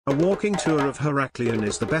A walking tour of Heraklion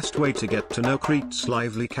is the best way to get to know Crete's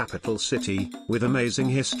lively capital city, with amazing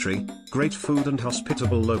history, great food and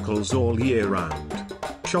hospitable locals all year round.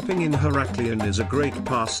 Shopping in Heraklion is a great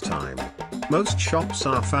pastime. Most shops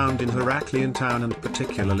are found in Heraklion town and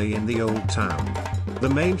particularly in the old town. The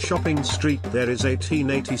main shopping street there is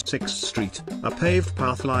 1886 Street, a paved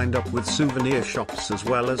path lined up with souvenir shops as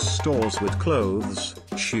well as stores with clothes,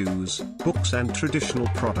 shoes, books and traditional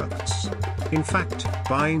products. In fact,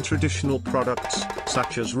 buying traditional products,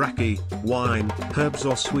 such as raki, wine, herbs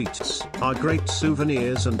or sweets, are great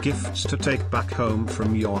souvenirs and gifts to take back home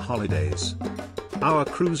from your holidays. Our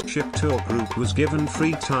cruise ship tour group was given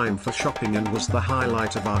free time for shopping and was the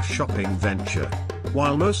highlight of our shopping venture.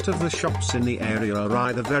 While most of the shops in the area are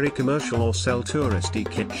either very commercial or sell touristy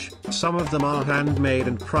kitsch, some of them are handmade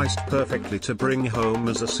and priced perfectly to bring home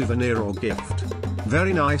as a souvenir or gift.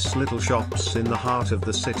 Very nice little shops in the heart of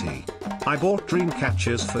the city. I bought dream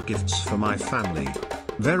catchers for gifts for my family.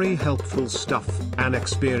 Very helpful stuff, an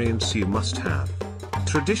experience you must have.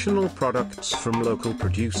 Traditional products from local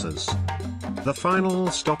producers. The final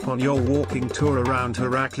stop on your walking tour around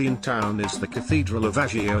Heraklion town is the Cathedral of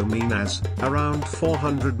Minas, around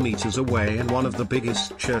 400 meters away and one of the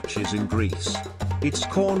biggest churches in Greece. Its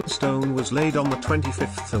cornerstone was laid on the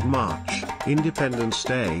 25th of March, Independence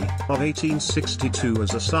Day, of 1862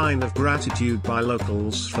 as a sign of gratitude by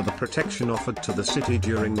locals for the protection offered to the city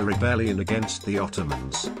during the rebellion against the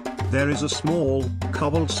Ottomans. There is a small,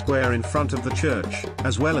 cobbled square in front of the church,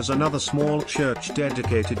 as well as another small church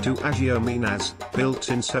dedicated to Minas, built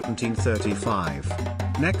in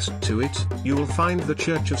 1735. Next to it, you will find the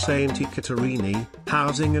Church of Saint Ekaterini,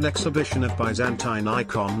 housing an exhibition of Byzantine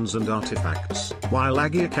icons and artifacts, while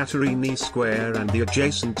Agia Katerini Square and the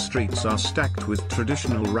adjacent streets are stacked with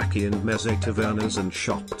traditional raki and meze tavernas and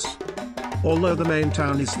shops. Although the main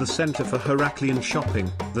town is the center for Heraklion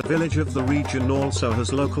shopping, the village of the region also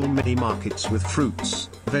has local mini-markets with fruits,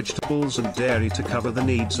 vegetables and dairy to cover the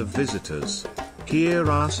needs of visitors. Here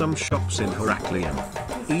are some shops in Heraklion.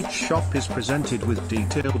 Each shop is presented with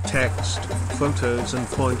detailed text, photos and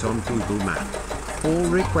point on Google Map. All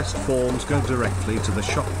request forms go directly to the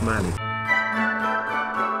shop manager.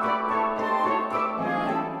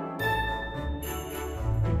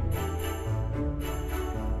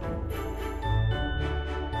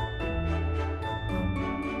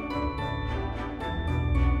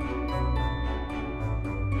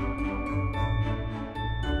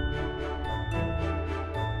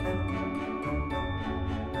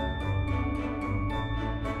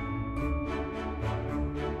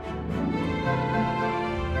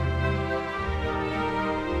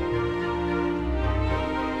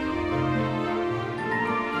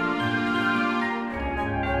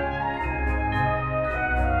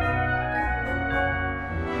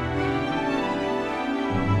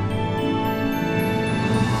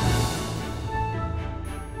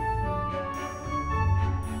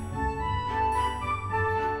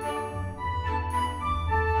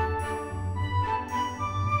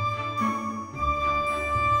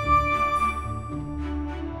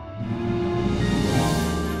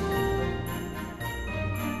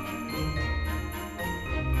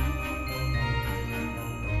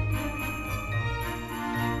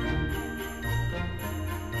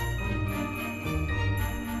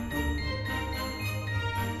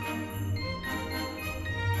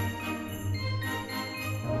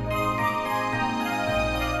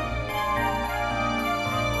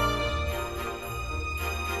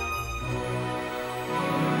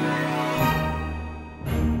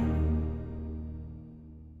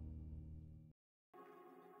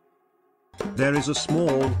 There is a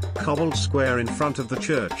small, cobbled square in front of the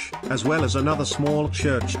church, as well as another small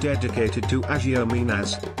church dedicated to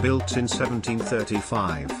Minas, built in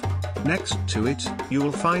 1735. Next to it, you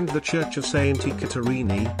will find the Church of Saint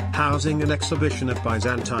Ekaterini, housing an exhibition of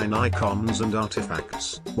Byzantine icons and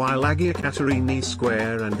artifacts, while Agia Katerini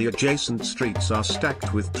Square and the adjacent streets are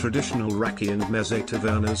stacked with traditional raki and meze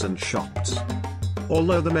tavernas and shops.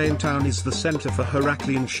 Although the main town is the center for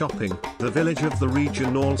Heraklion shopping, the village of the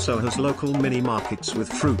region also has local mini-markets with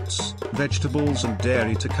fruits, vegetables and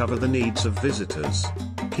dairy to cover the needs of visitors.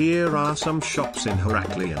 Here are some shops in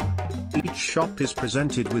Heraklion. Each shop is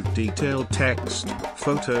presented with detailed text,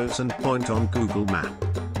 photos and point on Google Map.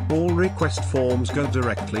 All request forms go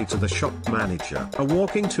directly to the shop manager. A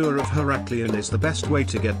walking tour of Heraklion is the best way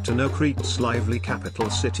to get to know Crete's lively capital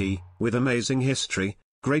city, with amazing history,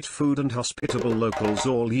 great food and hospitable locals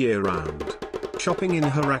all year round. Shopping in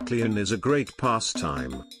Heraklion is a great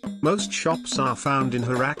pastime. Most shops are found in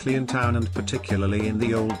Heraklion town and particularly in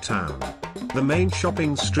the old town. The main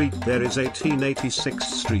shopping street there is 1886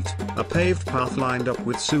 Street, a paved path lined up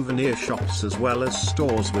with souvenir shops as well as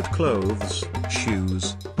stores with clothes,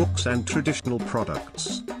 shoes, books and traditional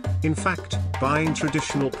products. In fact, buying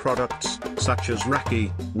traditional products, such as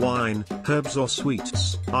raki, wine, herbs or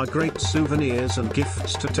sweets, are great souvenirs and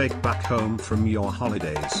gifts to take back home from your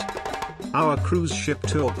holidays. Our cruise ship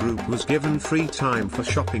tour group was given free time for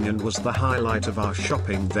shopping and was the highlight of our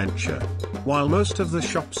shopping venture. While most of the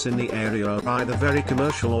shops in the area are either very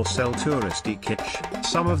commercial or sell touristy kitsch,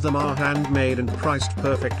 some of them are handmade and priced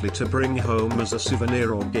perfectly to bring home as a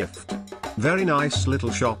souvenir or gift. Very nice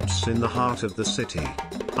little shops in the heart of the city.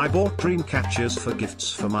 I bought dream catchers for gifts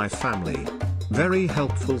for my family. Very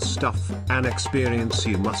helpful stuff, an experience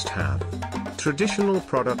you must have. Traditional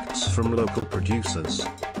products from local producers.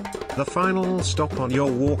 The final stop on your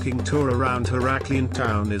walking tour around Heraklion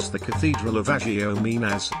town is the Cathedral of Agios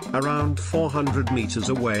Minas, around 400 meters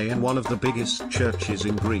away and one of the biggest churches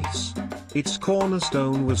in Greece. Its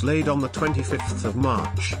cornerstone was laid on the 25th of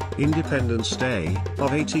March, Independence Day,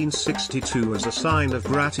 of 1862 as a sign of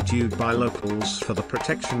gratitude by locals for the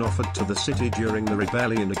protection offered to the city during the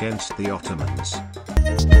rebellion against the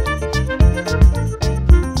Ottomans.